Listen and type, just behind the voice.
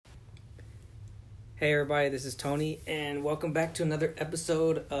Hey everybody, this is Tony, and welcome back to another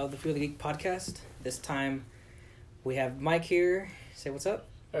episode of the Feel the Geek podcast. This time, we have Mike here. Say what's up.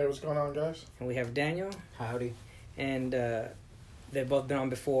 Hey, what's going on, guys? And we have Daniel. Howdy. And they've both been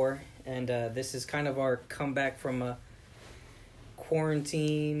on before, and this is kind of our comeback from a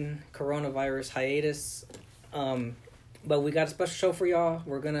quarantine, coronavirus hiatus. But we got a special show for y'all.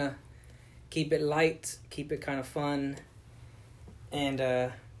 We're going to keep it light, keep it kind of fun, and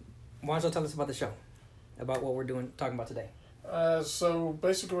why don't you tell us about the show? About what we're talking about today. So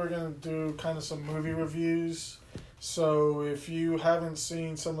basically we're going to do kind of some movie reviews. So if you haven't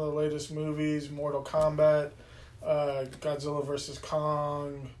seen some of the latest movies, Mortal Kombat, Godzilla vs.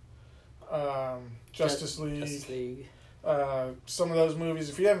 Kong, Justice League. Some of those movies,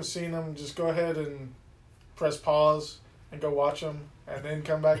 if you haven't seen them, just go ahead and press pause and go watch them and then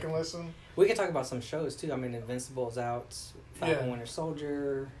come back and listen. We can talk about some shows too. I mean, Invincible's out, Falcon Winter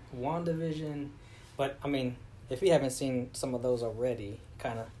Soldier, WandaVision. But, I mean, if you haven't seen some of those already,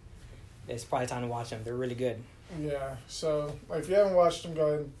 it's probably time to watch them. They're really good. Yeah, so if you haven't watched them, go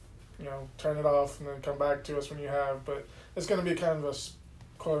ahead and, turn it off and then come back to us when you have. But it's going to be kind of a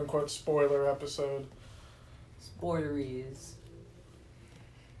quote-unquote spoiler episode. Spoileries.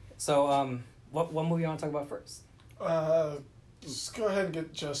 So, what movie you want to talk about first? Just go ahead and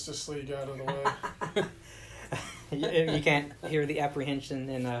get Justice League out of the way. You can't hear the apprehension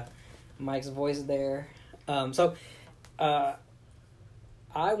in Mike's voice there. I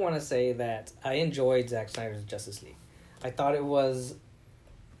want to say that I enjoyed Zack Snyder's Justice League. I thought it was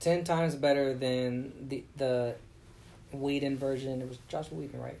 10 times better than the Whedon version. It was Joss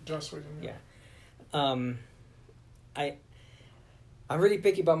Whedon, right? Joss Whedon, yeah. I'm really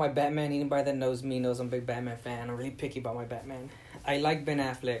picky about my Batman. Anybody that knows me knows I'm a big Batman fan. I'm really picky about my Batman. I like Ben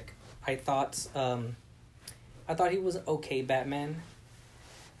Affleck. I thought he was an okay Batman.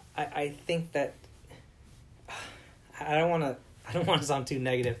 I think that I don't want to sound too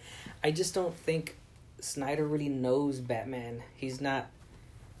negative. I just don't think Snyder really knows Batman. He's not,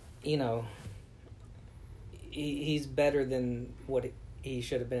 he's better than what he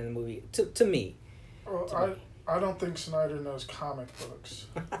should have been in the movie. To me. Well, I don't think Snyder knows comic books.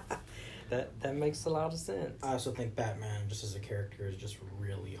 That makes a lot of sense. I also think Batman, just as a character, is just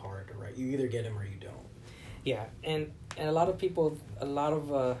really hard to write. You either get him or you don't. Yeah, and a lot of people,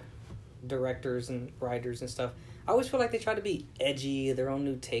 directors and writers and stuff, I always feel like they try to be edgy, their own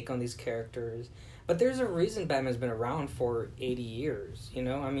new take on these characters. But there's a reason Batman's been around for 80 years,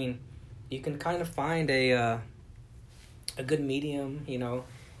 I mean, you can kind of find a good medium,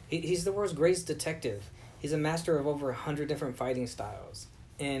 He's the world's greatest detective. He's a master of over 100 different fighting styles.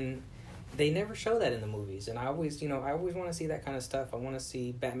 And they never show that in the movies. And I always want to see that kind of stuff. I want to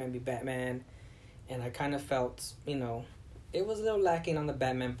see Batman be Batman. And I kind of felt, it was a little lacking on the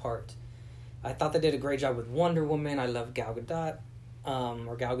Batman part. I thought they did a great job with Wonder Woman. I love Gal Gadot,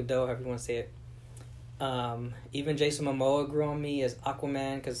 or Gal Gadot, however you want to say it. Even Jason Momoa grew on me as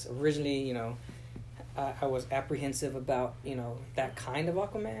Aquaman, because originally, I was apprehensive about, that kind of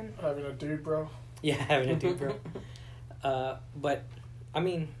Aquaman. Having a dude, bro. Yeah, having a dude, bro. But, I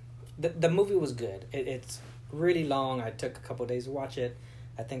mean, the movie was good. It's really long. I took a couple of days to watch it.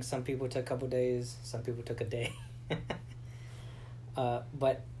 I think some people took a couple of days. Some people took a day.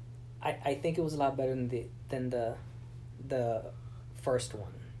 But I think it was a lot better than the first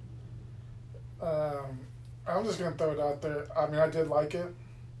one. I'm just going to throw it out there. I mean, I did like it.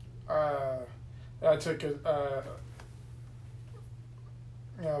 I took it, a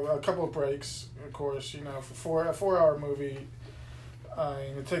couple of breaks, of course, for a 4-hour movie.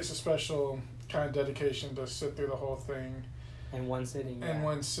 It takes a special kind of dedication to sit through the whole thing. In one sitting. In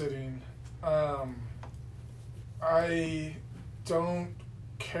one sitting. I don't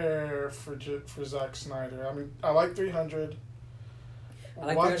care for Zack Snyder. I mean, I like 300. I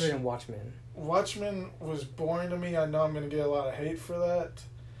like 300 and Watchmen. Watchmen was boring to me. I know I'm going to get a lot of hate for that.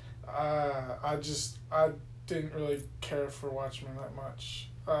 I didn't really care for Watchmen that much.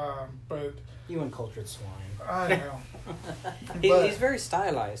 But you uncultured swine. I know. He's very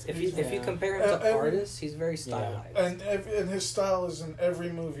stylized. If you compare him to artists, he's very stylized. Yeah. And his style is in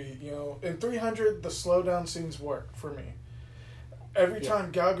every movie. In 300, the slow down scenes work for me. Every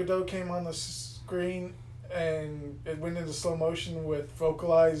time Gal Gadot came on the screen and it went into slow motion with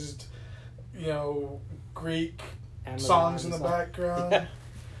vocalized, Greek songs in the background,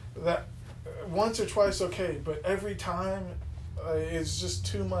 that once or twice okay, but every time it's just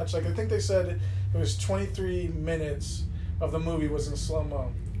too much. Like I think they said it was 23 minutes of the movie was in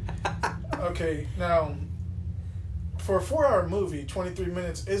slow-mo. Okay, now for a 4-hour movie, 23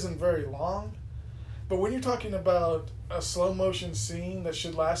 minutes isn't very long, but when you're talking about a slow motion scene that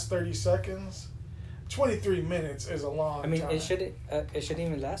should last 30 seconds, 23 minutes is a long time. it shouldn't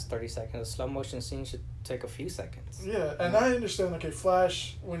even last 30 seconds. A slow motion scene should take a few seconds. Yeah, and I understand, okay,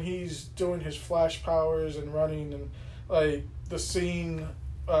 Flash, when he's doing his Flash powers and running, and, like, the scene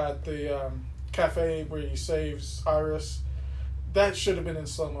at the cafe where he saves Iris, that should have been in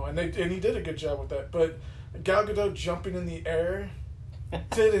slow-mo, and he did a good job with that. But Gal Gadot jumping in the air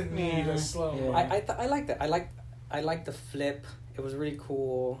didn't need a slow-mo. Yeah. I like that. I like the flip. It was really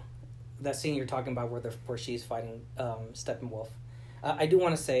cool. That scene you're talking about where she's fighting Steppenwolf. I do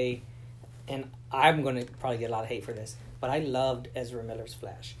want to say, and I'm going to probably get a lot of hate for this, but I loved Ezra Miller's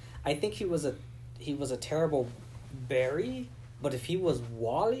Flash. I think he was a terrible Barry, but if he was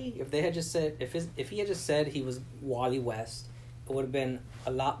Wally, if he had just said he was Wally West, it would have been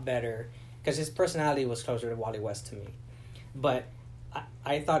a lot better, because his personality was closer to Wally West to me. But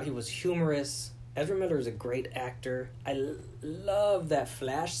I thought he was humorous. Ezra Miller is a great actor. I love that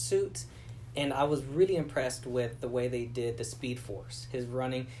Flash suit, and I was really impressed with the way they did the Speed Force, his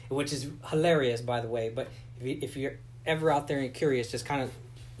running, which is hilarious, by the way. But if you're ever out there and curious, just kind of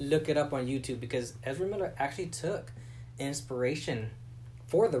look it up on YouTube, because Ezra Miller actually took inspiration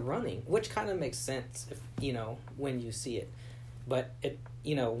for the running, which kind of makes sense if when you see it. But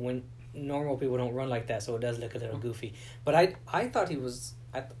when normal people don't run like that, so it does look a little goofy. But I thought he was.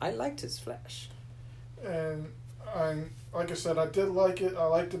 I liked his Flash. And like I said, I did like it. I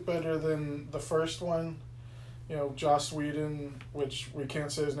liked it better than the first one. Joss Whedon, which we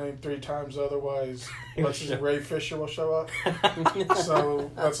can't say his name 3 times, otherwise Ray Fisher will show up. So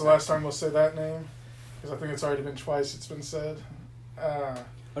that's the last time we'll say that name, because I think it's already been twice it's been said.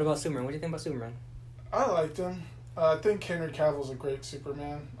 What about Superman? What do you think about Superman? I liked him. I think Henry Cavill's a great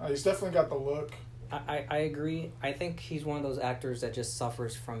Superman. He's definitely got the look. I agree. I think he's one of those actors that just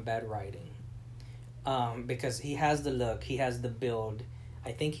suffers from bad writing. Because he has the look, he has the build.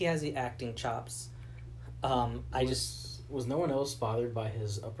 I think he has the acting chops. Was no one else bothered by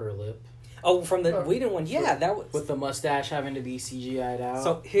his upper lip? Oh, from the Whedon one, yeah, that was with the mustache having to be CGI'd out.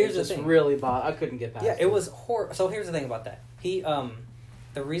 So here's the thing. Really I couldn't get past. Yeah, it was horrible. So here's the thing about that. He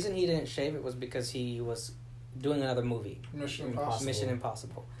the reason he didn't shave it was because he was doing another movie, Mission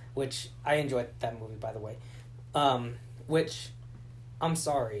Impossible, which I enjoyed that movie, by the way. Which I'm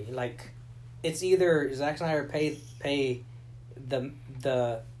sorry, like, it's either Zack Snyder pay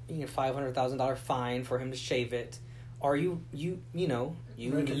the $500,000 fine for him to shave it, or you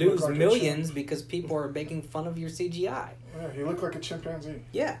lose millions because people are making fun of your CGI. Yeah, he looked like a chimpanzee.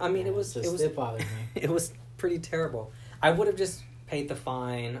 Yeah, I mean, it bothered me. It was pretty terrible. I would have just paid the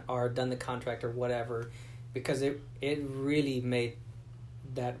fine or done the contract or whatever, because it really made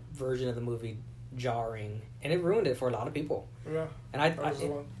that version of the movie jarring, and it ruined it for a lot of people. Yeah. And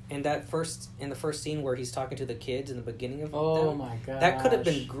in the first scene where he's talking to the kids in the beginning of my god, that could have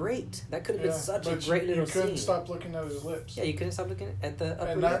been great. That could have been such a great little scene. You couldn't stop looking at his lips. Yeah, you couldn't stop looking at the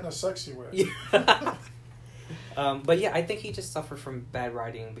upper and lip. not in a sexy way. Yeah. But yeah, I think he just suffered from bad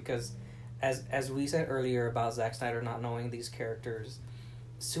writing, because as we said earlier about Zack Snyder not knowing these characters,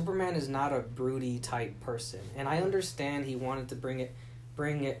 Superman is not a broody type person, and I understand he wanted to bring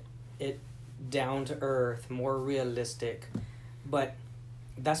it down to earth, more realistic, but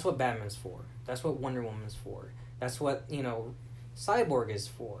that's what Batman's for. That's what Wonder Woman's for. That's what Cyborg is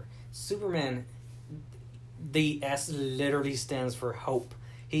for. Superman, the S literally stands for hope.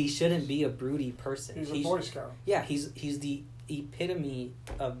 He shouldn't be a broody person. He's a Boy Scout. Yeah, he's the epitome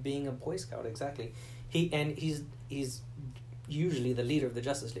of being a Boy Scout, exactly. He's usually the leader of the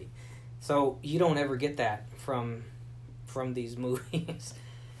Justice League. So you don't ever get that from these movies.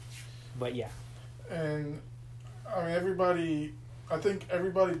 But yeah. And I mean, I think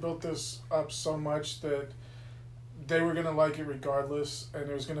everybody built this up so much that they were going to like it regardless, and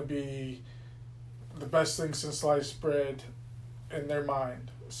it was going to be the best thing since sliced bread in their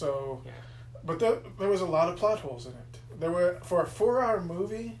mind. So, yeah. But there was a lot of plot holes in it. There were, for a 4-hour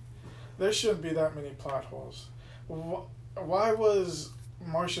movie, there shouldn't be that many plot holes. Why was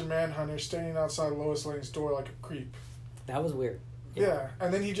Martian Manhunter standing outside Lois Lane's door like a creep? That was weird. Yeah,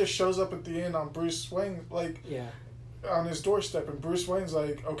 and then he just shows up at the end on Bruce Wayne, on his doorstep, and Bruce Wayne's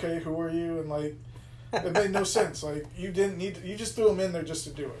like, "Okay, who are you?" And like, it made no sense. Like, you didn't need you just threw him in there just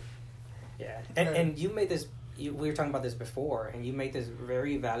to do it. Yeah, and you made this. We were talking about this before, and you made this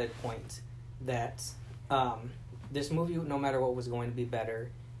very valid point that this movie, no matter what, was going to be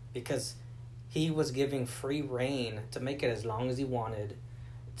better because he was giving free reign to make it as long as he wanted,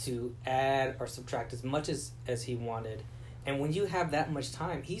 to add or subtract as much as he wanted. And when you have that much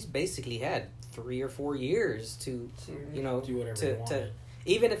time, he's basically had 3 or 4 years to do whatever he wanted.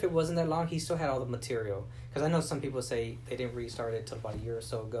 Even if it wasn't that long, he still had all the material. Because I know some people say they didn't restart it till about a year or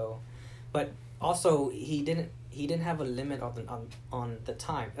so ago. But Also, he didn't have a limit on the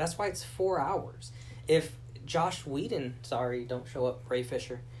time. That's why it's 4 hours. If Josh Whedon, sorry, don't show up, Ray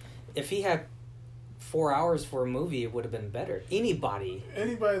Fisher, if he had 4 hours for a movie, it would have been better. Anybody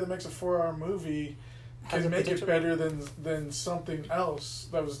that makes a 4-hour movie has can a make it potential- better than something else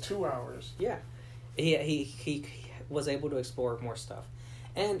that was 2 hours. Yeah, he was able to explore more stuff,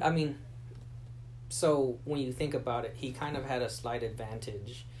 and I mean, so when you think about it, he kind of had a slight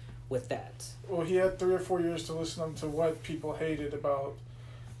advantage with that. Well, he had 3 or 4 years to listen to what people hated about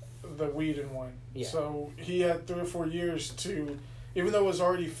the Whedon one. Yeah. So he had 3 or 4 years to, even though it was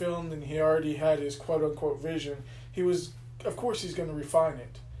already filmed and he already had his quote unquote vision, of course he's going to refine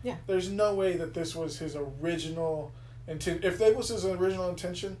it. Yeah. There's no way that this was his original intent. If that was his original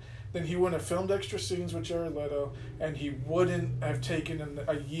intention, then he wouldn't have filmed extra scenes with Jared Leto, and he wouldn't have taken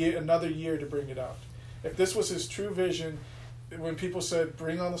another year to bring it out. If this was his true vision, when people said,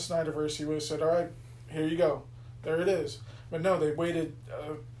 bring on the Snyderverse, he would have said, all right, here you go. There it is. But no, they waited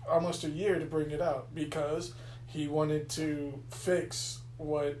almost a year to bring it out because he wanted to fix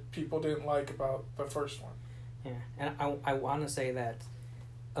what people didn't like about the first one. Yeah, and I want to say that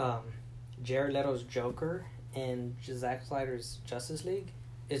Jared Leto's Joker and Zack Snyder's Justice League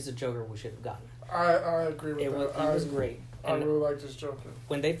is the Joker we should have gotten. I agree with that. It was great. I really liked his Joker.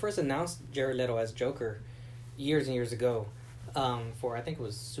 When they first announced Jared Leto as Joker years and years ago, for I think it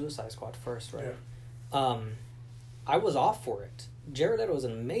was Suicide Squad first, right? Yeah. I was off for it. Jared Leto is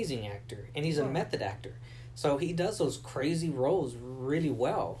an amazing actor, and he's a method actor. So he does those crazy roles really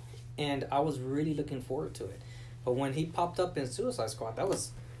well, and I was really looking forward to it. But when he popped up in Suicide Squad, that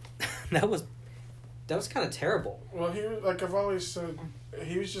was kind of terrible. Well, he, like I've always said,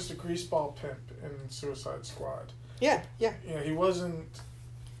 he was just a greaseball pimp in Suicide Squad. Yeah. He wasn't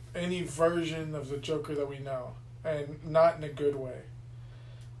any version of the Joker that we know, and not in a good way.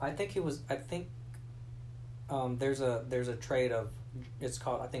 I think there's a trade of it's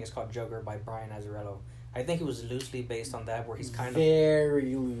called Joker by Brian Azzarello. I think it was loosely based on that, where he's kind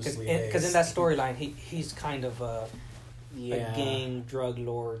very loosely because in that storyline he's kind of a gang drug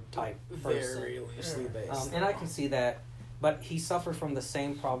lord type person. Very loosely based. And I can see that, but he suffered from the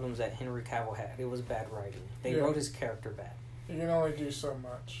same problems that Henry Cavill had. It was bad writing. They wrote his character bad. You can only do so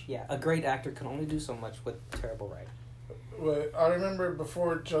much. Yeah, a great actor can only do so much with terrible writing. But I remember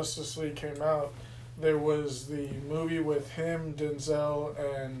before Justice League came out, there was the movie with him, Denzel,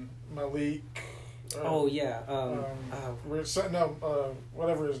 and Malik.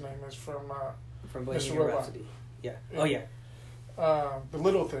 Whatever his name is from Bohemian Robot. Rhapsody. Yeah. Oh yeah. The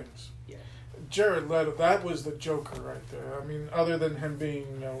Little Things. Yeah. Jared Leto, that was the Joker right there. I mean, other than him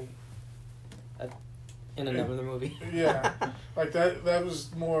being, in another movie. Yeah, like that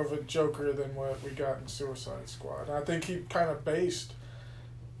was more of a Joker than what we got in Suicide Squad. And I think he kind of based,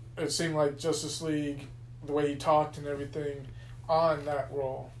 it seemed like Justice League, the way he talked and everything, on that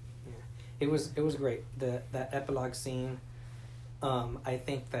role. Yeah. It was great. That epilogue scene, I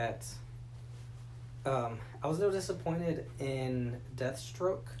think that I was a little disappointed in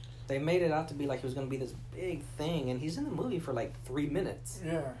Deathstroke. They made it out to be like he was going to be this big thing, and he's in the movie for like 3 minutes.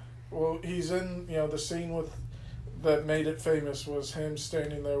 Yeah. Well, he's in, the scene that made it famous was him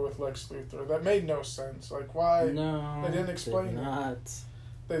standing there with Lex Luthor. That made no sense. Like, why? No, they didn't explain it.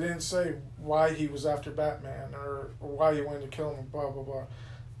 They didn't say why he was after Batman or why he wanted to kill him, blah, blah, blah.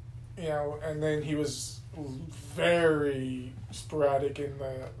 And then he was very sporadic in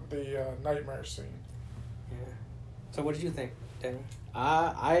the nightmare scene. Yeah. So what did you think, Daniel?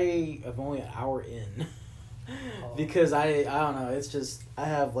 I am only an hour in. Because I don't know, it's just I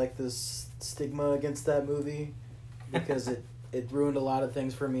have like this stigma against that movie because it ruined a lot of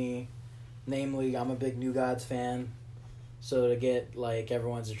things for me. Namely, I'm a big New Gods fan, so to get like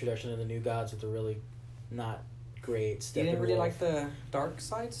everyone's introduction to the New Gods with a really not great You didn't really like the dark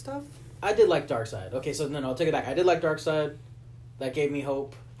side stuff? I did like Darkseid. Okay, so no, I'll take it back. I did like Darkseid. That gave me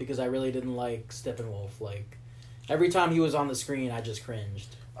hope because I really didn't like Steppenwolf. Like every time he was on the screen, I just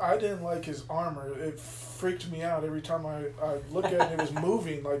cringed. I didn't like his armor. It freaked me out every time I look at it. It was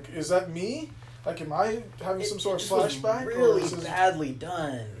moving. Like, is that me? Like, am I having some sort of flashback? Was really badly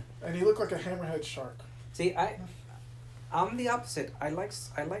done. And he looked like a hammerhead shark. See, I'm the opposite. I like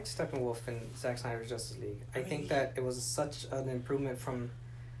Steppenwolf in Zack Snyder's Justice League. I think that it was such an improvement from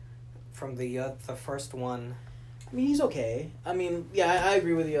the first one. I mean, he's okay. I mean, yeah, I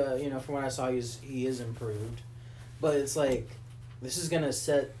agree with you. From what I saw, he is improved, but it's like. This is going to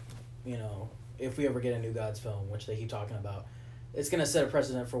set, if we ever get a New Gods film, which they keep talking about, it's going to set a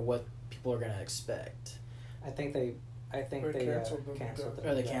precedent for what people are going to expect. I think they canceled it.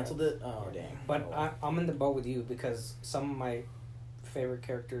 Oh, they canceled it? Oh, dang. But I'm in the boat with you because some of my favorite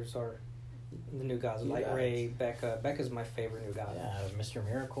characters are The new gods, like Ray, Becca. Becca's my favorite new god. Yeah, Mr.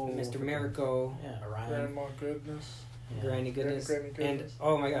 Miracle. Mr. Miracle. Yeah, Orion. Grandma Goodness. Yeah. Granny Goodness. Granny Goodness. And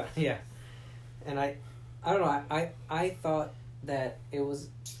oh my god, yeah. And I don't know. I thought that it was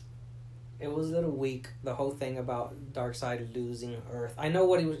a little weak, the whole thing about Darkseid losing Earth. I know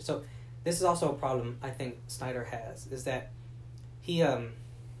what he was. So this is also a problem I think Snyder has, is that he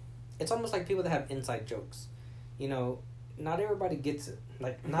it's almost like people that have inside jokes. You know, not everybody gets it.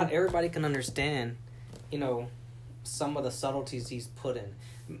 Like, not everybody can understand, you know, some of the subtleties he's put in.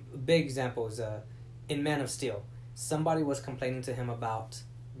 Big example is in Man of Steel. Somebody was complaining to him about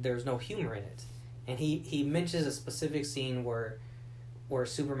there's no humor in it. And he mentions a specific scene where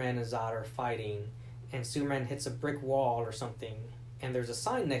Superman and Zod are fighting, and Superman hits a brick wall or something, and there's a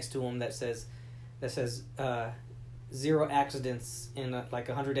sign next to him that says 0 accidents in like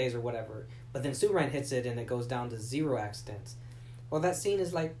 100 days or whatever. But then Superman hits it and it goes down to 0 accidents. Well, that scene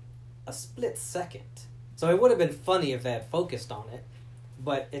is like a split second. So it would have been funny if they had focused on it.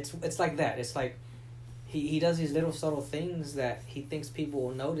 But it's like that. It's like he does these little subtle things that he thinks people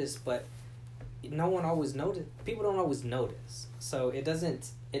will notice, but no one always notice. People don't always notice. So it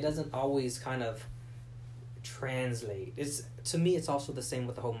doesn't always kind of translate. To me it's also the same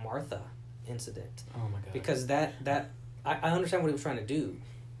with the whole Martha incident. Oh my god. Because that I understand what he was trying to do.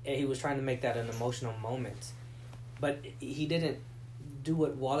 He was trying to make that an emotional moment. But he didn't do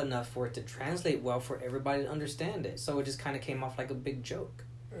it well enough for it to translate well for everybody to understand it. So it just kind of came off like a big joke.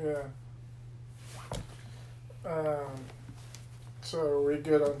 Yeah. So are we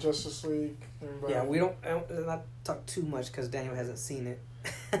good on Justice League? Anybody? Yeah, we don't not talk too much because Daniel hasn't seen it.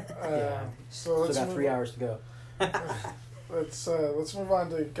 Yeah. So let's got 3 hours to go. Let's move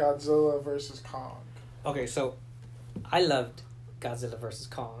on to Godzilla versus Kong. Okay, so I loved Godzilla versus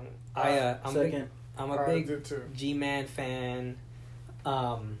Kong. I'm a big G-Man fan.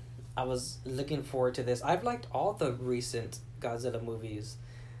 I was looking forward to this. I've liked all the recent Godzilla movies.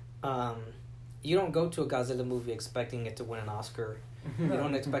 You don't go to a Godzilla movie expecting it to win an Oscar. You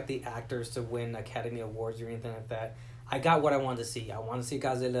don't expect the actors to win Academy Awards or anything like that. I got what I wanted to see. I wanted to see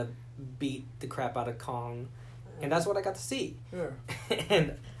Godzilla beat the crap out of Kong. And that's what I got to see. Yeah.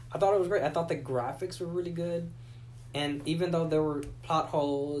 And I thought it was great. I thought the graphics were really good. And even though there were plot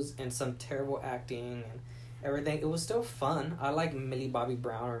holes and some terrible acting and everything, it was still fun. I like Millie Bobby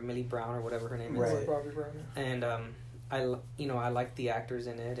Brown or whatever her name is. Right. Bobby Brown. Yeah. And I liked the actors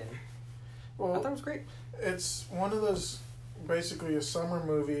in it, and I thought it was great. It's one of those, basically a summer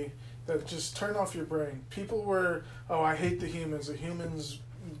movie that just turned off your brain. People were, I hate the humans. The humans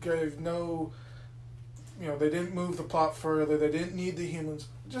gave no, they didn't move the plot further. They didn't need the humans.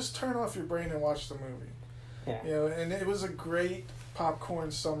 Just turn off your brain and watch the movie. Yeah. And it was a great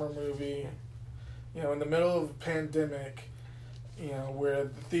popcorn summer movie. In the middle of a pandemic, where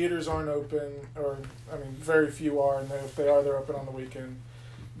the theaters aren't open, or, very few are, and if they are, they're open on the weekend.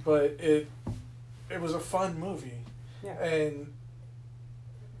 But it was a fun movie. Yeah. And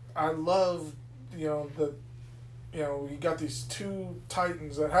I love, you got these two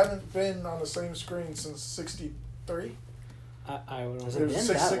titans that haven't been on the same screen since 63. I would Has it been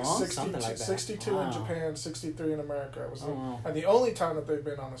that long? Something like that. 62 in Japan, 63 in America. It was wow. and the only time that they've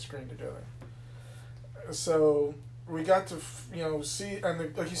been on the screen together. So we got to, see,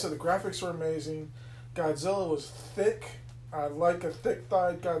 and like you said, the graphics were amazing. Godzilla was thick. I like a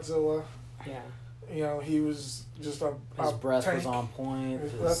thick-thighed Godzilla. Yeah. He was just his breath tank. was on point.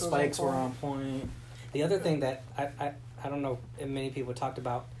 His spikes were on point. The other thing that I don't know if many people talked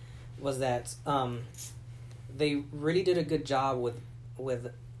about was that they really did a good job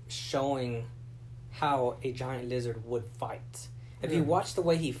with showing how a giant lizard would fight. If you watch the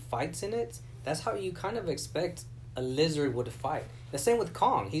way he fights in it, that's how you kind of expect a lizard would fight. The same with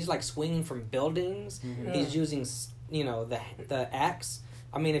Kong. He's like swinging from buildings. Mm-hmm. Yeah. He's using, the axe.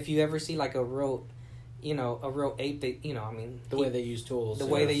 If you ever see like a real ape, The way they use tools. The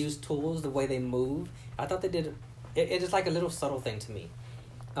way they use tools, the way they move. I thought they did. It is like a little subtle thing to me.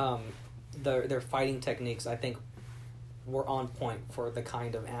 Their fighting techniques, I think, were on point for the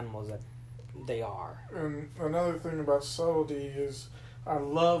kind of animals that they are. And another thing about subtlety is I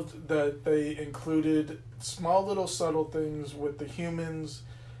loved that they included small little subtle things with the humans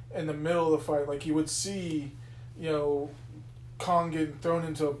in the middle of the fight. Like you would see, Kong getting thrown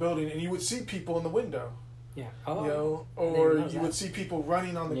into a building, and you would see people in the window. Yeah. Or you would see people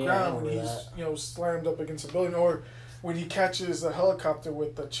running on the ground when he's, slammed up against a building, or when he catches the helicopter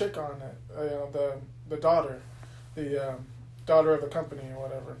with the chick on it, the daughter, the daughter of the company or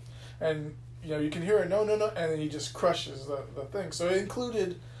whatever, and you can hear her no, and then he just crushes the thing. So it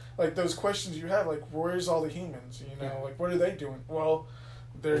included like those questions you have, like where's all the humans? Like what are they doing? Well,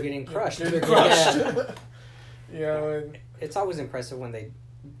 they're getting crushed. Getting crushed. Yeah. And it's always impressive when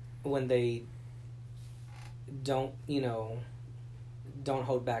they don't, don't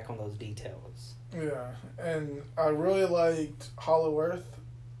hold back on those details. yeah, and I really liked Hollow Earth.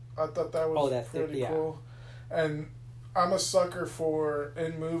 I thought that was pretty cool. And I'm a sucker for,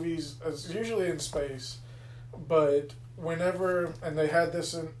 in movies, it's usually in space, but whenever, and they had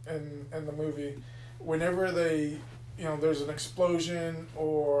this in the movie, whenever they, there's an explosion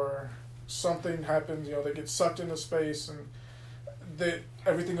or something happens, they get sucked into space and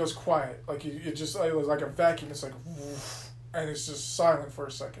everything goes quiet. Like it was like a vacuum. It's like, woof, and it's just silent for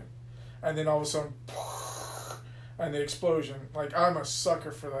a second, and then all of a sudden, and the explosion. Like, I'm a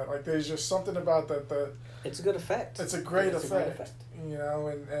sucker for that. Like, there's just something about that. It's a good effect. It's a great effect.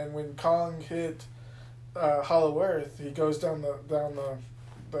 And when Kong hit Hollow Earth, he goes down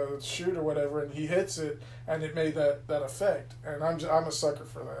the chute or whatever, and he hits it, and it made that effect. And I'm a sucker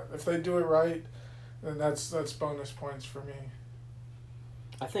for that. If they do it right, then that's bonus points for me.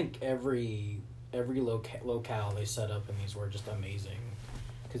 I think every locale they set up in these were just amazing,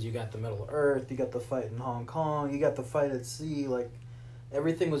 because you got the Middle Earth, you got the fight in Hong Kong, you got the fight at sea. Like,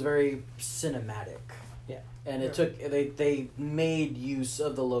 everything was very cinematic. Yeah, and they made use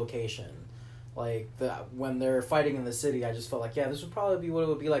of the location. Like, when they're fighting in the city, I just felt like, this would probably be what it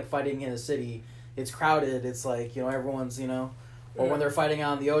would be like fighting in a city. It's crowded. It's like, everyone's, or when they're fighting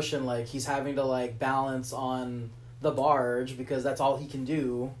out in the ocean, like, he's having to, like, balance on the barge because that's all he can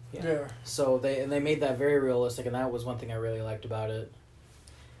do. Yeah. So they made that very realistic, and that was one thing I really liked about it.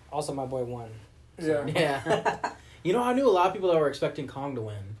 Also, my boy won. So. Yeah. I knew a lot of people that were expecting Kong to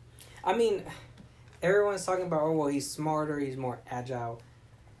win. I mean, everyone's talking about, he's smarter, he's more agile.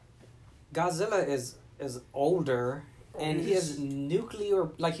 Godzilla is older, and he has nuclear,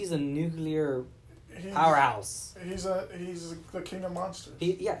 he's a nuclear powerhouse. He's the king of monsters.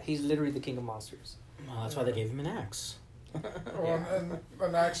 He's literally the king of monsters. Well, that's why they gave him an axe. And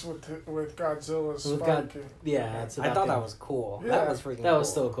an axe with Godzilla's spike. I thought that was cool. Yeah. That was freaking cool. That was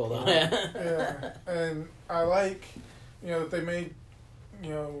still cool, though. Yeah, and I like, that they made,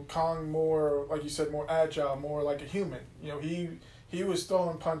 Kong more, like you said, more agile, more like a human. He was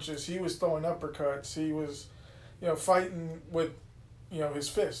throwing punches, he was throwing uppercuts, he was, fighting with, his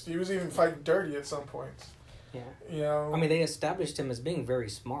fist. He was even fighting dirty at some points. Yeah. I mean, they established him as being very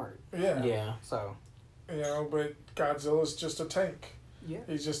smart. Yeah. Yeah. So. But Godzilla's just a tank. Yeah.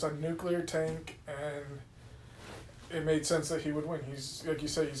 He's just a nuclear tank, and it made sense that he would win. He's, like you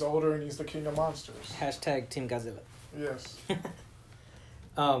say, he's older and he's the king of monsters. # Team Godzilla. Yes.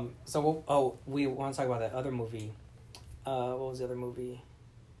 So we want to talk about that other movie. What was the other movie?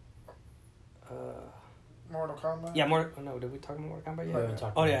 Mortal Kombat? Yeah, no, did we talk about Mortal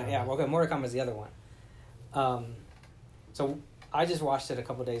Kombat yet? Yeah. Okay, Mortal Kombat is the other one. So I just watched it a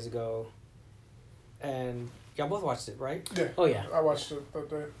couple days ago, and y'all both watched it, right? Yeah. Oh, yeah. I watched it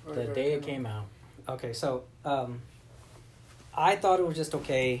the day it came out. Okay, so I thought it was just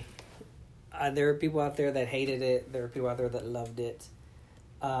okay. There are people out there that hated it. There are people out there that loved it.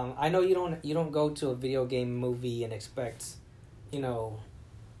 I know you don't go to a video game movie and expect,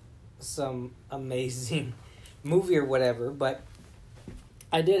 some amazing movie or whatever, but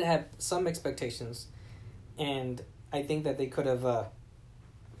I did have some expectations, and I think that they could have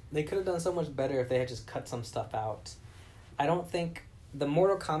done so much better if they had just cut some stuff out. I don't think the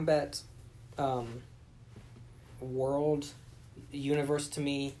Mortal Kombat world universe to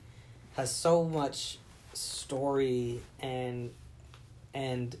me has so much story and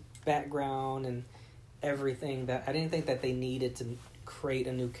background and everything that I didn't think that they needed to create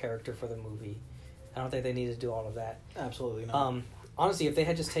a new character for the movie. I don't think they needed to do all of that. Absolutely not. Honestly, if they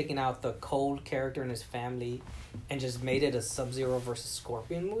had just taken out the Cold character and his family and just made it a Sub-Zero versus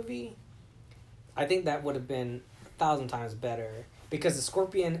Scorpion movie, I think that would have been 1,000 times better, because the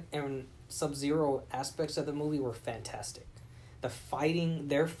Scorpion and Sub-Zero aspects of the movie were fantastic.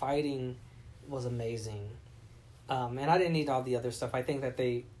 Their fighting was amazing. And I didn't need all the other stuff. I think that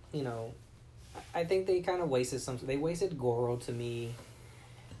they, I think they kind of wasted something. They wasted Goro to me.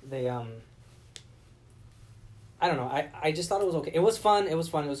 They, I don't know. I just thought it was okay. It was fun. It was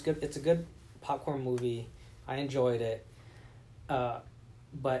good. It's a good popcorn movie. I enjoyed it.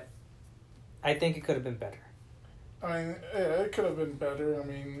 But I think it could have been better. I mean, yeah, it could have been better. I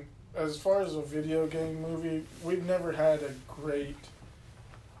mean, as far as a video game movie, we've never had a great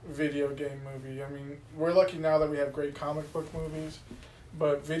video game movie. I mean, we're lucky now that we have great comic book movies,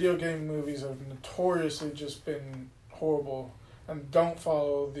 but video game movies have notoriously just been horrible and don't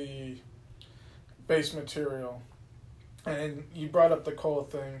follow the base material. And you brought up the Cole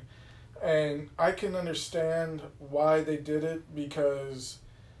thing, and I can understand why they did it, because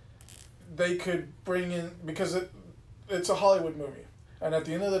they could bring in, because it's a Hollywood movie, and at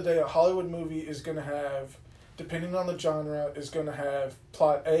the end of the day, a Hollywood movie is going to have, depending on the genre, is going to have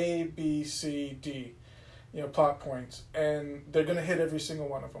plot A, B, C, D, plot points, and they're going to hit every single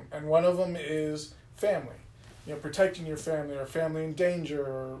one of them. And one of them is family, protecting your family, or family in danger,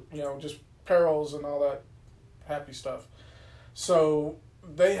 or just perils and all that happy stuff. So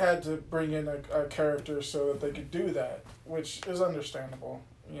they had to bring in a character so that they could do that, which is understandable.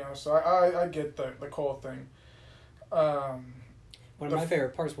 So I get the Cole thing. One of my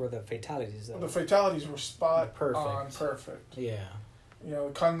favorite parts were the fatalities, though. The fatalities were spot on perfect. Yeah.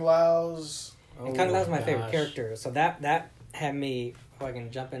 Kung Lao's... And Kung Lao's my favorite character, so that had me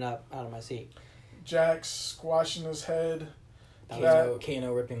fucking jumping up out of my seat. Jax squashing his head.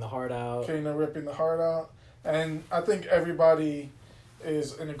 Kano ripping the heart out. And I think everybody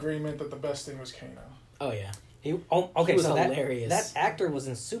is in agreement that the best thing was Kano. Oh, yeah. He was hilarious. That actor was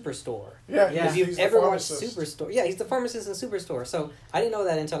in Superstore. Yeah. If you've ever watched Superstore, he's the pharmacist in Superstore. So I didn't know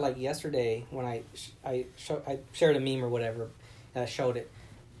that until like yesterday when I shared a meme or whatever, and I showed it,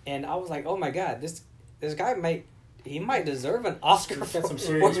 and I was like, oh my god, this guy might deserve an Oscar for some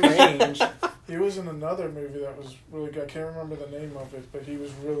serious range. He was in another movie that was really good. I can't remember the name of it, but he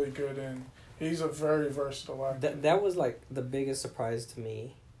was really good in. He's a very versatile actor. That was like the biggest surprise to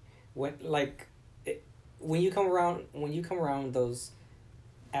me, when you come around those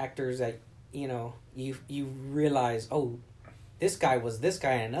actors that you realize, oh, this guy was this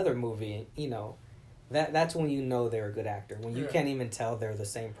guy in another movie. That's when they're a good actor. When you can't even tell they're the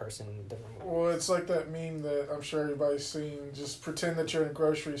same person in different movies. Well, it's like that meme that I'm sure everybody's seen. Just pretend that you're in a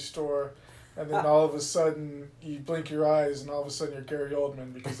grocery store, and then all of a sudden you blink your eyes, and all of a sudden you're Gary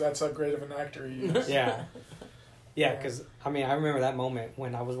Oldman, because that's how great of an actor he is. Yeah. Yeah, because, I remember that moment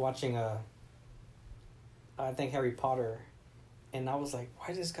when I was watching, I think, Harry Potter, and I was like, why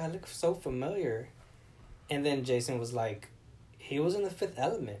does this guy look so familiar? And then Jason was like, he was in The Fifth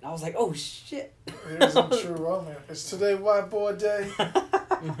Element. I was like, oh, shit. He was in True Romance. It's today White Boy Day.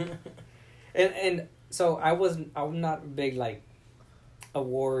 And so I'm not a big,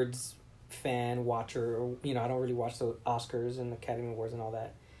 awards fan, watcher, or, I don't really watch the Oscars and Academy Awards and all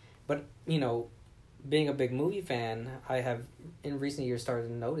that. But, being a big movie fan, I have, in recent years, started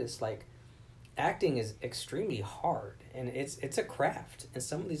to notice, acting is extremely hard, and it's a craft. And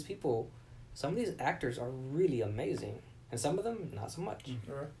some of these actors are really amazing. And some of them, not so much.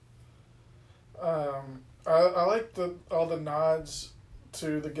 Sure. I like all the nods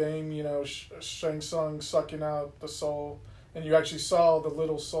to the game, Shang Tsung sucking out the soul. And you actually saw the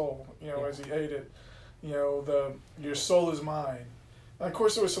little soul, as he ate it. Your soul is mine. And of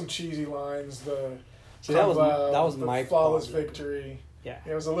course, there were some cheesy lines. That was my flawless victory. Yeah.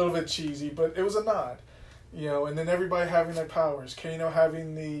 It was a little bit cheesy, but it was a nod. And then everybody having their powers. Kano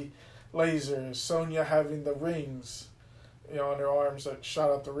having the lasers. Sonya having the rings. On their arms that shot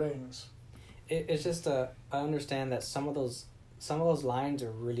out the rings. It's just I understand that some of those lines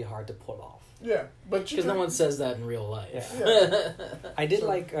are really hard to pull off. Yeah, but because no one says that in real life. Yeah. I did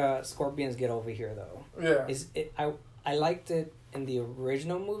like Scorpion's Get Over Here though. Yeah. I liked it in the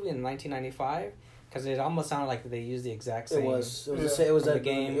original movie in 1995 because it almost sounded like they used the exact same. It was Ed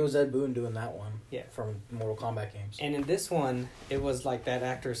game. It was Ed Boon doing that one. Yeah. From Mortal Kombat games. And in this one, it was like that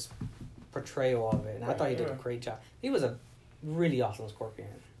actor's portrayal of it, and I thought he did a great job. He was a really awesome Scorpion.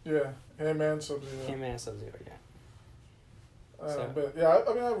 Yeah, him and Sub-Zero. Yeah. But yeah,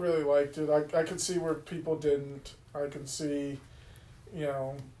 I really liked it. I could see where people didn't. I could see,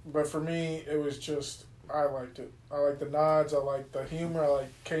 but for me, it was just, I liked it. I liked the nods. I liked the humor. I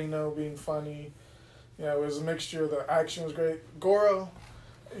liked Kano being funny. It was a mixture. The action was great. Goro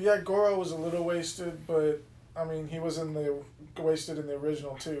was a little wasted, but he was wasted in the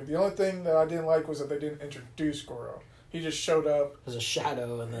original too. The only thing that I didn't like was that they didn't introduce Goro. He just showed up. As a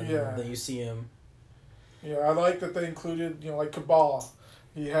shadow, and then you see him. Yeah, I like that they included, like Cabal.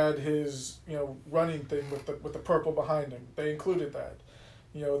 He had his, running thing with the purple behind him. They included that.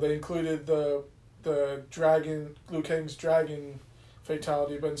 They included the dragon, Liu Kang's dragon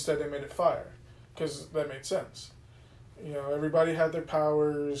fatality, but instead they made it fire, because that made sense. Everybody had their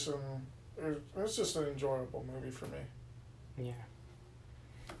powers, and it was just an enjoyable movie for me. Yeah.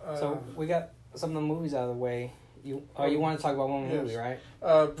 So we got some of the movies out of the way. You want to talk about one movie, right?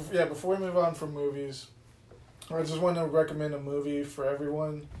 Before we move on from movies, I just want to recommend a movie for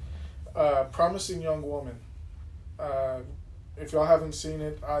everyone. Promising Young Woman. If y'all haven't seen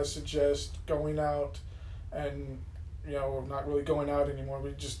it, I suggest going out and, not really going out anymore,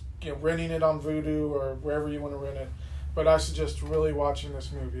 but just, renting it on Vudu or wherever you want to rent it. But I suggest really watching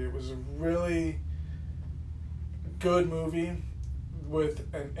this movie. It was a really good movie.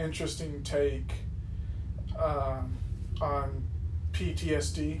 with an interesting take on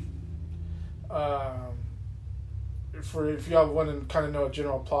PTSD. If y'all want to kind of know a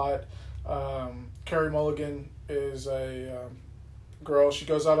general plot, Carey Mulligan is a girl. She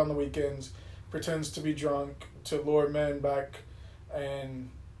goes out on the weekends, pretends to be drunk to lure men back and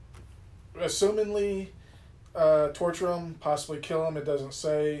assumingly torture them, possibly kill them. It doesn't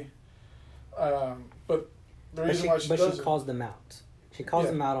say. But the reason why she does it... But she calls them out. She calls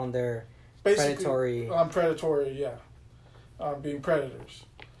them out on their basically, predatory... being predators.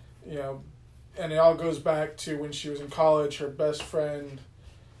 You know, and it all goes back to when she was in college. Her best friend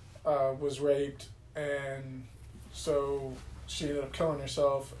was raped, and so she ended up killing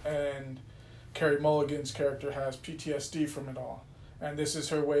herself, and Carey Mulligan's character has PTSD from it all. And this is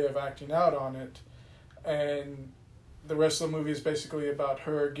her way of acting out on it. And the rest of the movie is basically about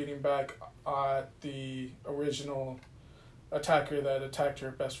her getting back at the original attacker that attacked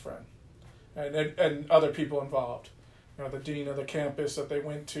her best friend. And other people involved. You know, the dean of the campus that they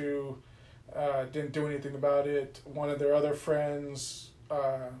went to didn't do anything about it. One of their other friends,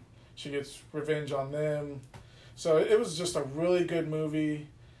 she gets revenge on them. So it was just a really good movie,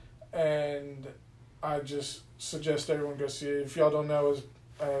 and I just suggest everyone go see it. If y'all don't know,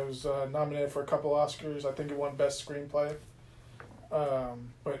 it was nominated for a couple Oscars. I think it won Best Screenplay.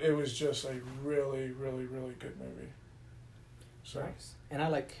 But it was just a really, really, really good movie. So. Nice. And I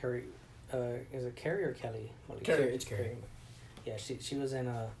like Carey. Is it Carey or Kelly? Carey. It's Carey. Yeah, she was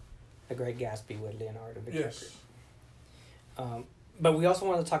in The Great Gatsby with Leonardo DiCaprio. Yes. But we also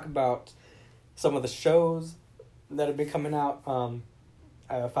want to talk about some of the shows that have been coming out.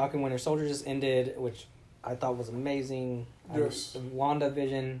 Falcon Winter Soldier just ended, which I thought was amazing. Yes.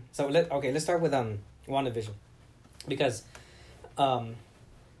 WandaVision. So let's start with WandaVision, because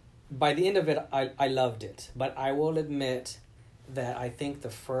by the end of it, I loved it. But I will admit that I think the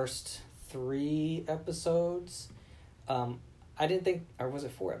first 3 episodes, I didn't think, or was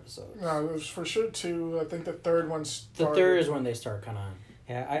it 4 episodes? No, it was for sure 2. I think the third one started. The third is when they start kind of.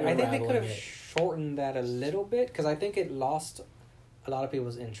 Yeah, I think they could have shortened that a little bit, because I think it lost a lot of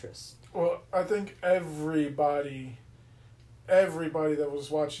people's interest. Well, I think everybody that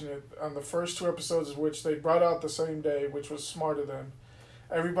was watching it on the first 2 episodes, which they brought out the same day, which was smart of them.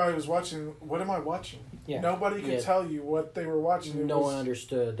 Everybody was watching. What am I watching? Yeah. Nobody could tell you what they were watching. No one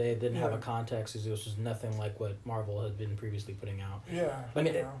understood. They didn't have a context, because this was nothing like what Marvel had been previously putting out. Yeah.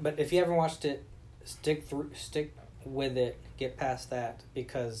 But if you ever watched it, stick with it. Get past that,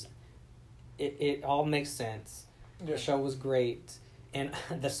 because it all makes sense. Yeah. The show was great. And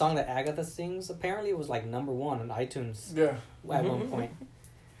the song that Agatha sings, apparently it was like number 1 on iTunes at one point.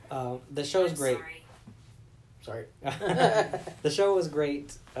 The show is great. Sorry. The show was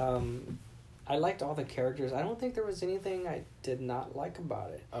great. I liked all the characters. I don't think there was anything I did not like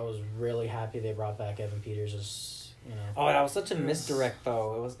about it. I was really happy they brought back Evan Peters as, you know. Oh, that was such a misdirect,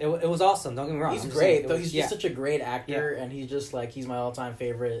 though. It was awesome. Don't get me wrong. He's great, though. He's just such a great actor, and he's just like, he's my all-time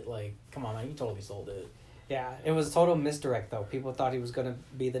favorite. Like, come on, man, you totally sold it. Yeah, it was total misdirect, though. People thought he was going to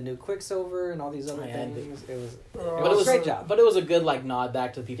be the new Quicksilver and all these other things. It was a great job. But it was a good, like, nod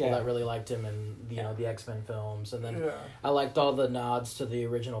back to the people that really liked him in, you know, the X-Men films. And then I liked all the nods to the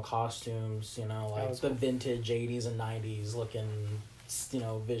original costumes, you know, like the vintage 80s and 90s looking, you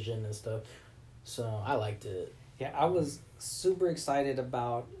know, Vision and stuff. So I liked it. Yeah, I was super excited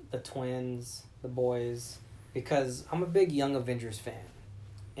about the twins, the boys, because I'm a big Young Avengers fan.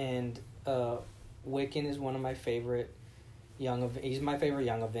 And Wiccan is one of my favorite he's my favorite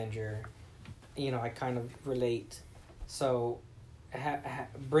Young Avenger. You know, I kind of relate. So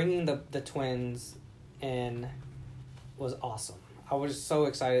bringing the twins in was awesome. I was so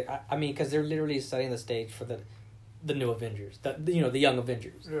excited. I mean, because they're literally setting the stage for the new Avengers, the Young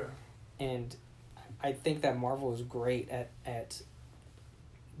Avengers. Yeah. And I think that Marvel is great at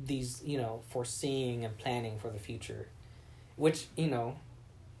these, you know, foreseeing and planning for the future, which, you know,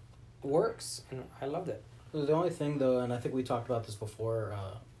 works, and I loved it. The only thing, though, and I think we talked about this before,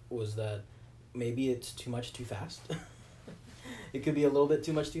 was that maybe it's too much too fast. It could be a little bit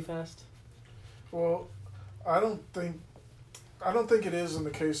too much too fast. Well, I don't think it is in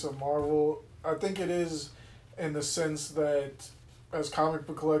the case of Marvel. I think it is in the sense that as comic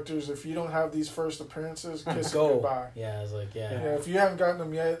book collectors, if you don't have these first appearances, kiss them goodbye. Yeah, it's like, yeah. If you haven't gotten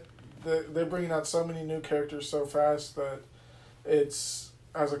them yet, they're bringing out so many new characters so fast that it's,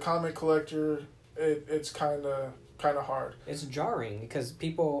 as a comic collector, it's kind of hard. It's jarring because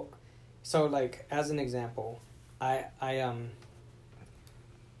people. So, like, as an example, I'm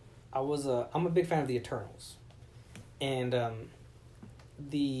a big fan of the Eternals, and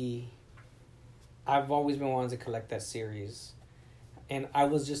I've always been wanting to collect that series, and I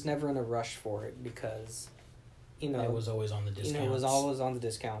was just never in a rush for it because, it was always on the discounts. It was always on the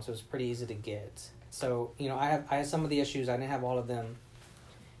discounts. It was pretty easy to get. So I had some of the issues. I didn't have all of them,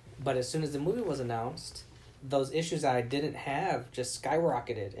 but as soon as the movie was announced, those issues that I didn't have just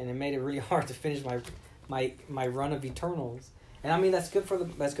skyrocketed, and it made it really hard to finish my run of Eternals. And I mean that's good for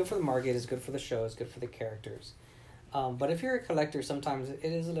the market. It's good for the show. It's good for the characters. But if you're a collector, sometimes it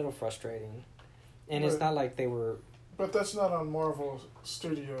is a little frustrating, and it's not like they were. But that's not on Marvel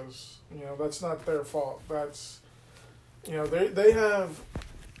Studios. That's not their fault. That's, they have.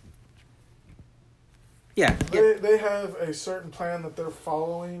 Yeah. They have a certain plan that they're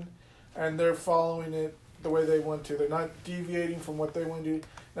following, and they're following it the way they want to. They're not deviating from what they want to do.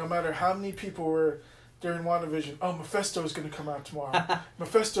 No matter how many people were during WandaVision, Mephisto's going to come out tomorrow.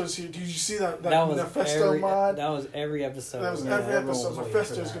 Mephisto's here. Did you see that Mephisto mod? That was every episode. That was every episode.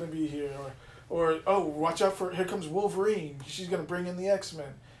 Mephisto's going to be here. Or watch out for, here comes Wolverine. She's going to bring in the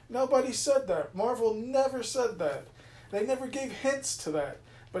X-Men. Nobody said that. Marvel never said that. They never gave hints to that.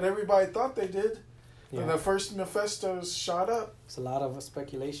 But everybody thought they did. Yeah. And the first Mephistos shot up. It's a lot of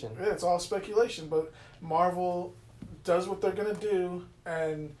speculation. Yeah, it's all speculation. But Marvel does what they're going to do.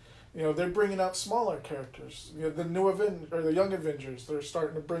 And, they're bringing out smaller characters. The the Young Avengers, they're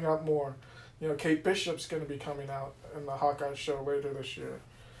starting to bring out more. Kate Bishop's going to be coming out in the Hawkeye show later this year.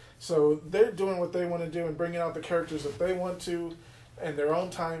 So they're doing what they want to do and bringing out the characters that they want to in their own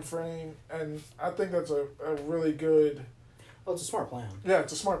time frame. And I think that's a really good... Well, it's a smart plan. Yeah,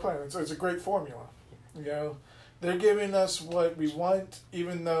 it's a smart plan. It's a great formula. They're giving us what we want,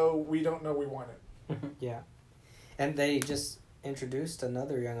 even though we don't know we want it. Yeah. And they just introduced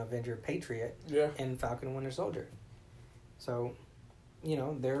another Young Avenger, Patriot, in Falcon and Winter Soldier. So,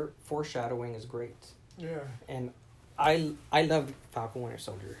 their foreshadowing is great. Yeah. And I loved Falcon Winter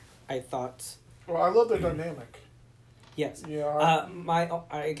Soldier. I thought... Well, I love their dynamic. Yes. Yeah.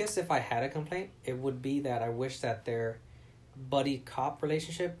 I guess if I had a complaint, it would be that I wish that their buddy cop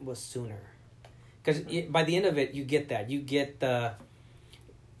relationship was sooner. Because by the end of it, you get that. You get the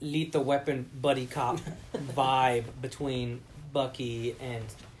Lethal Weapon buddy cop vibe between Bucky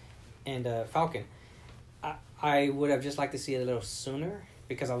and Falcon. I would have just liked to see it a little sooner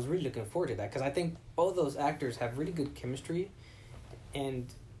because I was really looking forward to that. Because I think both those actors have really good chemistry, and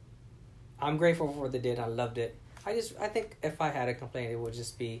I'm grateful for what they did. I loved it. I think if I had a complaint, it would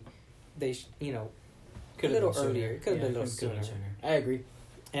just be they could a little earlier. It could have been a little sooner. I agree.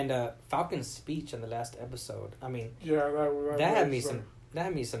 And Falcon's speech in the last episode, I mean, that had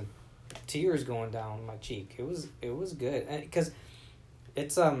me some tears going down my cheek. It was good because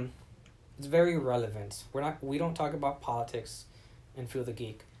it's very relevant. We don't talk about politics in Feel the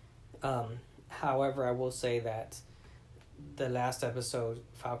Geek. However, I will say that the last episode,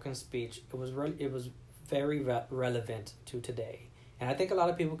 Falcon's speech, it was very relevant to today, and I think a lot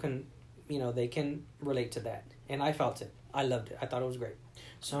of people can, they can relate to that. And I felt it. I loved it. I thought it was great.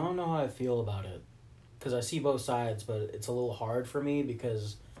 So I don't know how I feel about it, because I see both sides, but it's a little hard for me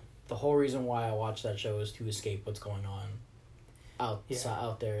because the whole reason why I watch that show is to escape what's going on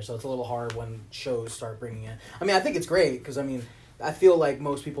out there. So it's a little hard when shows start bringing in. I mean, I think it's great because I feel like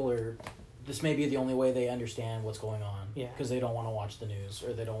most people this may be the only way they understand what's going on. Yeah. Because they don't want to watch the news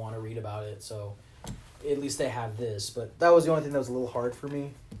or they don't want to read about it. So at least they have this. But that was the only thing that was a little hard for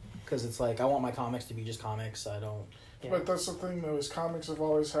me. Because it's like, I want my comics to be just comics. I don't... Yeah. But that's the thing, though, is comics have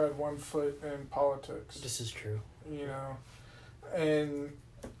always had one foot in politics. This is true. And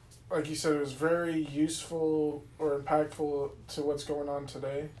like you said, it was very useful or impactful to what's going on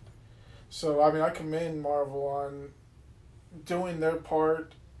today. So, I commend Marvel on doing their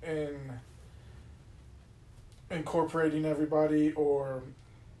part in incorporating everybody, or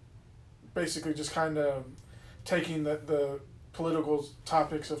basically just kind of taking the political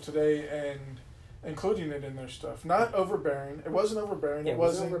topics of today and including it in their stuff. Not overbearing. It wasn't overbearing. Yeah, it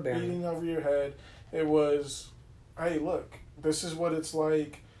wasn't beating over your head. It was, hey, look, this is what it's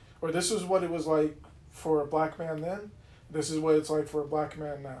like, or this is what it was like for a black man then. This is what it's like for a black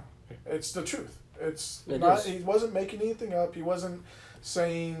man now. It's the truth. He wasn't making anything up. He wasn't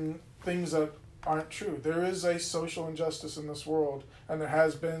saying things that aren't true. There is a social injustice in this world, and there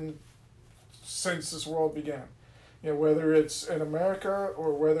has been since this world began. Whether it's in America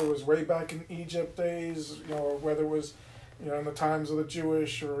or whether it was way back in Egypt days, or whether it was, in the times of the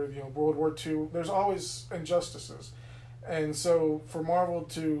Jewish or, World War II, there's always injustices. And so for Marvel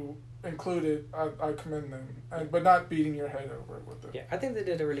to include it, I commend them. But not beating your head over it with it. Yeah, I think they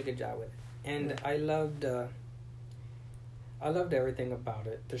did a really good job with it. And I loved everything about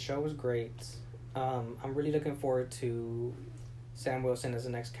it. The show was great. I'm really looking forward to Sam Wilson as the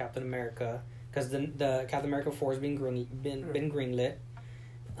next Captain America. because the Captain America 4 has been greenlit,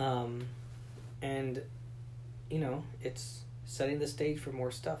 and you know, it's setting the stage for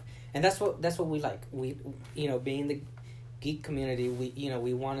more stuff, and that's what we like. We, you know, being the geek community,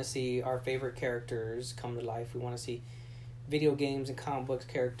 we want to see our favorite characters come to life. We want to see video games and comic books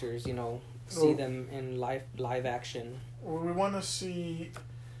characters, you know, see them in live action. We want to see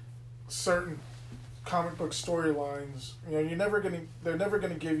certain comic book storylines. You know, they're never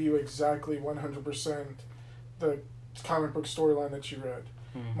gonna give you exactly 100% the comic book storyline that you read.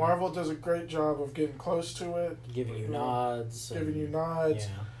 Mm-hmm. Marvel does a great job of getting close to it, giving you nods,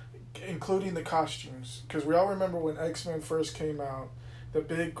 including the costumes. Because we all remember when X-Men first came out, the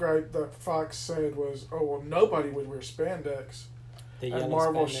big gripe that Fox said was, "Oh well, nobody would wear spandex." And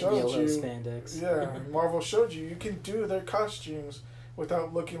Marvel showed you, spandex. Yeah, Marvel showed you can do their costumes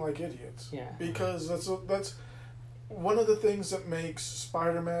without looking like idiots. Yeah, because that's one of the things that makes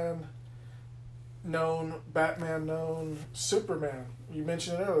Spider-Man known, Batman known, Superman. You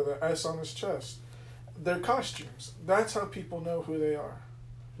mentioned it earlier, the S on his chest. Their costumes. That's how people know who they are.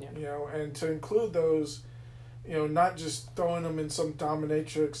 Yeah. You know, and to include those, you know, not just throwing them in some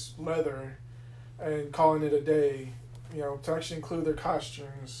dominatrix leather and calling it a day, you know, to actually include their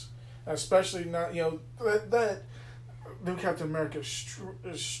costumes, especially not, you know, that new Captain America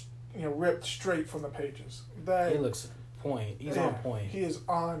is you know, ripped straight from the pages. That he looks point. He's on point. He is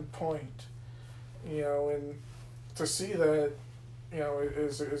on point. You know, and to see that, you know,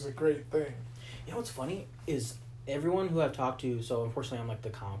 is a great thing. You know what's funny is everyone who I've talked to. So unfortunately, I'm like the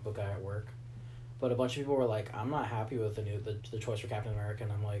comic book guy at work, but a bunch of people were like, "I'm not happy with the choice for Captain America,"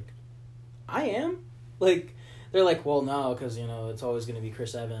 and I'm like, "I am." Like, they're like, "Well, no, because you know it's always going to be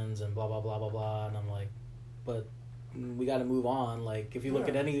Chris Evans and blah blah blah blah blah," and I'm like, "But we got to move on." Like, if you look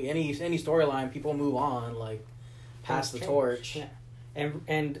at any storyline, people move on. Like, pass the torch. Yeah.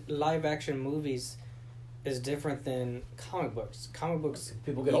 And live action movies is different than comic books. Comic books,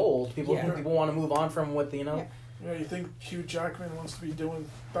 people get old. People want to move on from what you know. Yeah. You know, you think Hugh Jackman wants to be doing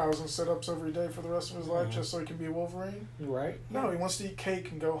 1,000 sit-ups every day for the rest of his life just so he can be Wolverine? Right. No, he wants to eat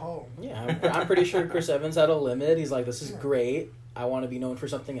cake and go home. Yeah, I'm pretty sure Chris Evans had a limit. He's like, this is great. I want to be known for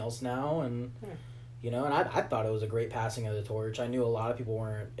something else now, and you know, and I thought it was a great passing of the torch. I knew a lot of people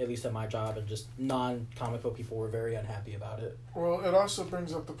weren't, at least at my job, and just non-comic book people were very unhappy about it. Well, it also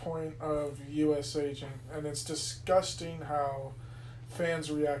brings up the point of U.S. Agent, and it's disgusting how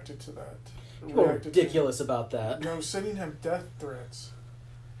fans reacted to that. People were ridiculous about that. You know, sending him death threats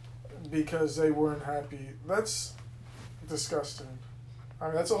because they weren't happy. That's disgusting. I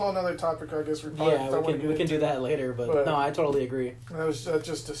mean, that's a whole other topic. I guess we can do that later. But no, I totally agree. That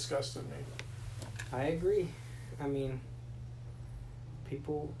just disgusted me. I agree. I mean,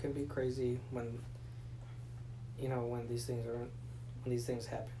 people can be crazy when, you know, when these things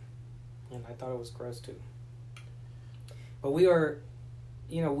happen, and I thought it was gross too. But we are,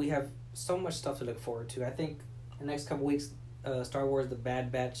 you know, we have so much stuff to look forward to. I think the next couple weeks, Star Wars: The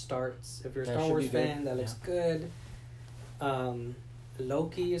Bad Batch starts. If you're a Star Wars fan, that looks good.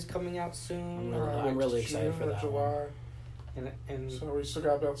 Loki is coming out soon. I'm really excited for that July. And so we still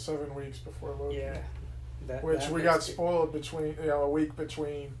got about 7 weeks before Loki. Yeah. Which we got spoiled between, you know, a week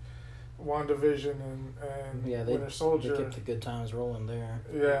between WandaVision and Winter Soldier. They kept the good times rolling there.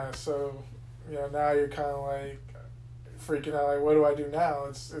 Yeah, so, you know, now you're kind of like freaking out, like, what do I do now?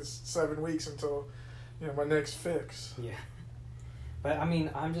 It's 7 weeks until, you know, my next fix. Yeah. But, I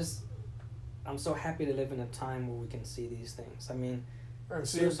mean, I'm so happy to live in a time where we can see these things. I mean, the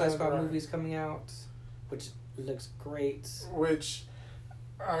Suicide Squad movie's coming out, which looks great. Which,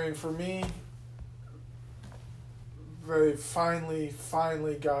 I mean, for me, they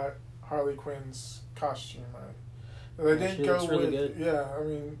finally got Harley Quinn's costume right. They didn't go really good. Yeah, I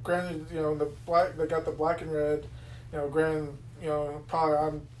mean, granted, you know, they got the black and red. You know, granted, you know, probably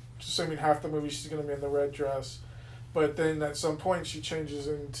I'm assuming half the movie she's going to be in the red dress, but then at some point she changes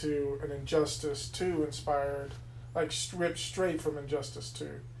into an Injustice 2 inspired, like ripped straight from Injustice 2.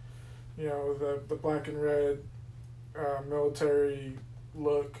 You know, the black and red military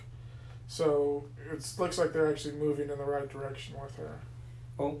look. So it looks like they're actually moving in the right direction with her.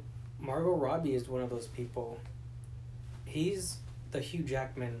 Well, Margot Robbie is one of those people. He's the Hugh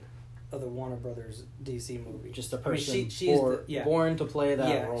Jackman of the Warner Brothers DC movie. Just a person she's born to play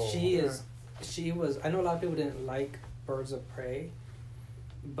that role. She is. She was. I know a lot of people didn't like Birds of Prey,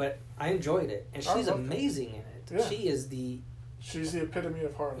 but I enjoyed it, and she's amazing in it. Yeah. She's the epitome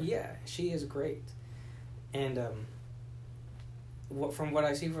of Harley. Yeah, she is great, and from what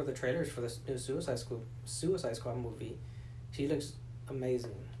I see for the trailers for the new Suicide Squad movie, she looks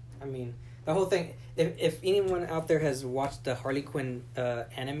amazing. I mean, the whole thing. If anyone out there has watched the Harley Quinn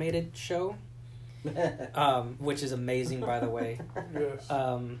animated show, which is amazing, by the way. Yes.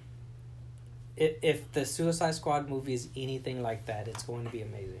 If the Suicide Squad movie is anything like that, it's going to be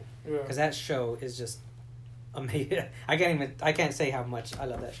amazing. Yeah. Because that show is just amazing. I can't say how much I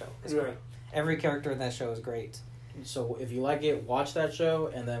love that show. It's great. Every character in that show is great. So if you like it, watch that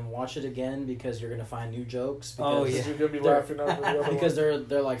show and then watch it again because you're gonna find new jokes. Because You're gonna be laughing over the other because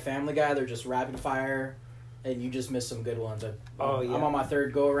they're like Family Guy. They're just rapid fire, and you just missed some good ones. I'm on my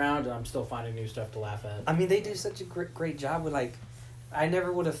third go around, and I'm still finding new stuff to laugh at. I mean, they do such a great job with like. I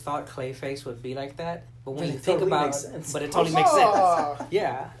never would have thought Clayface would be like that, but when you think totally about makes it, sense. but it totally makes sense.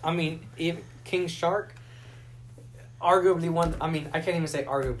 Yeah, I mean, King Shark, arguably one. I mean, I can't even say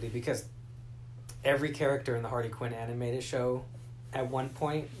arguably because every character in the Harley Quinn animated show, at one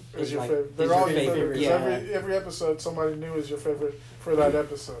point, is your like, favorite. They're all your favorite. Yeah. Every episode, somebody new is your favorite for that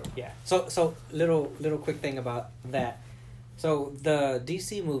episode. Yeah. So little quick thing about that. So the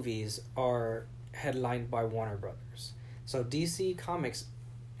DC movies are headlined by Warner Brothers. So DC Comics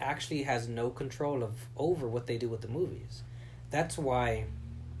actually has no control over what they do with the movies. That's why,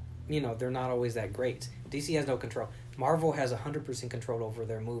 they're not always that great. DC has no control. Marvel has 100% control over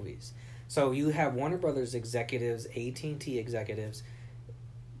their movies. So you have Warner Brothers executives, AT&T executives,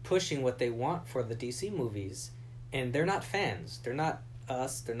 pushing what they want for the DC movies. And they're not fans. They're not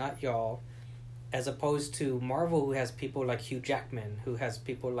us. They're not y'all. As opposed to Marvel, who has people like Hugh Jackman, who has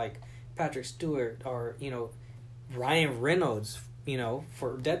people like Patrick Stewart, or, Ryan Reynolds,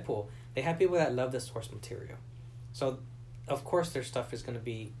 for Deadpool. They have people that love the source material. So, of course, their stuff is going to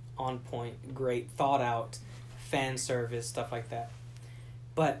be on point, great, thought out, fan service, stuff like that.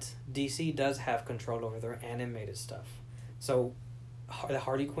 But DC does have control over their animated stuff. So, the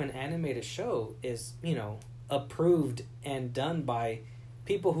Harley Quinn animated show is, approved and done by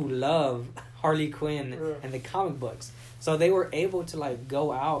people who love Harley Quinn and the comic books. So, they were able to,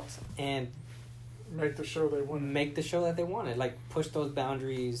 go out and make the show they wanted. Make the show that they wanted. Push those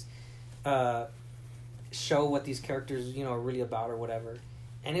boundaries, show what these characters, are really about or whatever.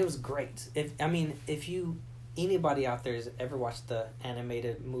 And it was great. If anybody out there has ever watched the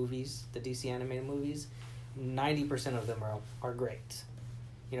animated movies, the DC animated movies, 90% of them are great.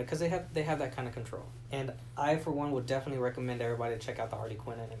 Because they have that kind of control. And I, for one, would definitely recommend everybody to check out the Harley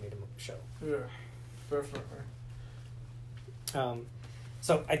Quinn animated show. Yeah, definitely.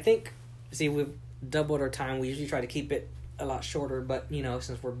 So I think, we've doubled our time. We usually try to keep it a lot shorter, but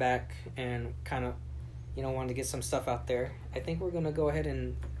since we're back and kind of wanted to get some stuff out there, I think we're gonna go ahead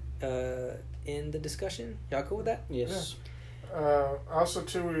and end the discussion. Y'all cool with that? Yes. Yeah. Also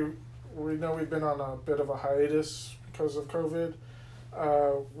too, we know we've been on a bit of a hiatus because of COVID.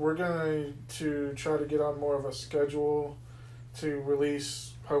 We're going to try to get on more of a schedule to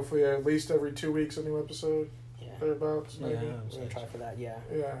release hopefully at least every 2 weeks a new episode. Thereabouts, maybe. Yeah, we're going to try for that, yeah.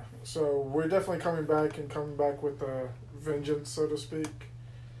 Yeah, so we're definitely coming back with a vengeance, so to speak,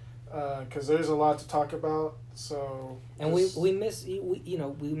 because there's a lot to talk about, so... And we miss,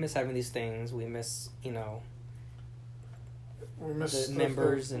 we miss having these things, we miss, we miss the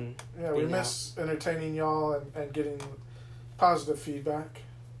members and... Yeah, we miss entertaining y'all and getting positive feedback.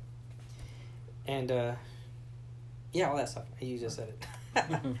 And, all that stuff, you just said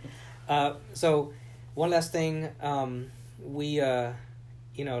it. So... One last thing, we,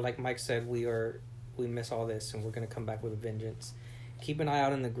 like Mike said, we miss all this, and we're going to come back with a vengeance. Keep an eye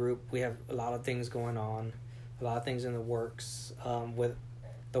out in the group. We have a lot of things going on, a lot of things in the works. With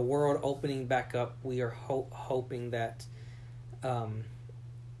the world opening back up, we are hoping that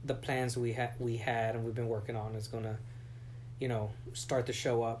the plans we had and we've been working on is going to, start to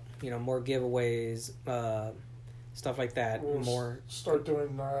show up. More giveaways, stuff like that. We'll start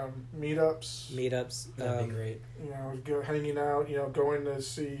doing meetups. That'd be great. Go hanging out. Going to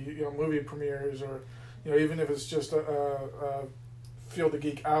see movie premieres, or even if it's just a Field of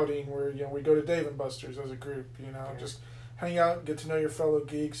Geek outing where we go to Dave and Buster's as a group. Just hang out, get to know your fellow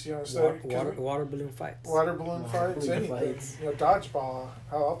geeks. Water balloon fights. Water balloon fights. Anything. Dodgeball.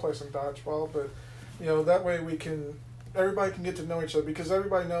 I'll play some dodgeball, but that way everybody can get to know each other, because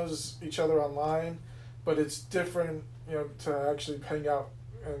everybody knows each other online. But it's different, to actually hang out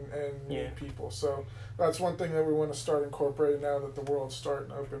and meet people. So that's one thing that we want to start incorporating now that the world's starting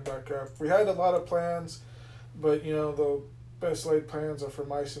to open back up. We had a lot of plans, but, the best laid plans are for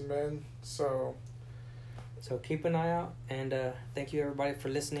mice and men. So keep an eye out, and thank you, everybody, for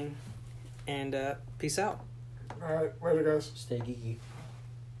listening, and peace out. All right, later, guys. Stay geeky.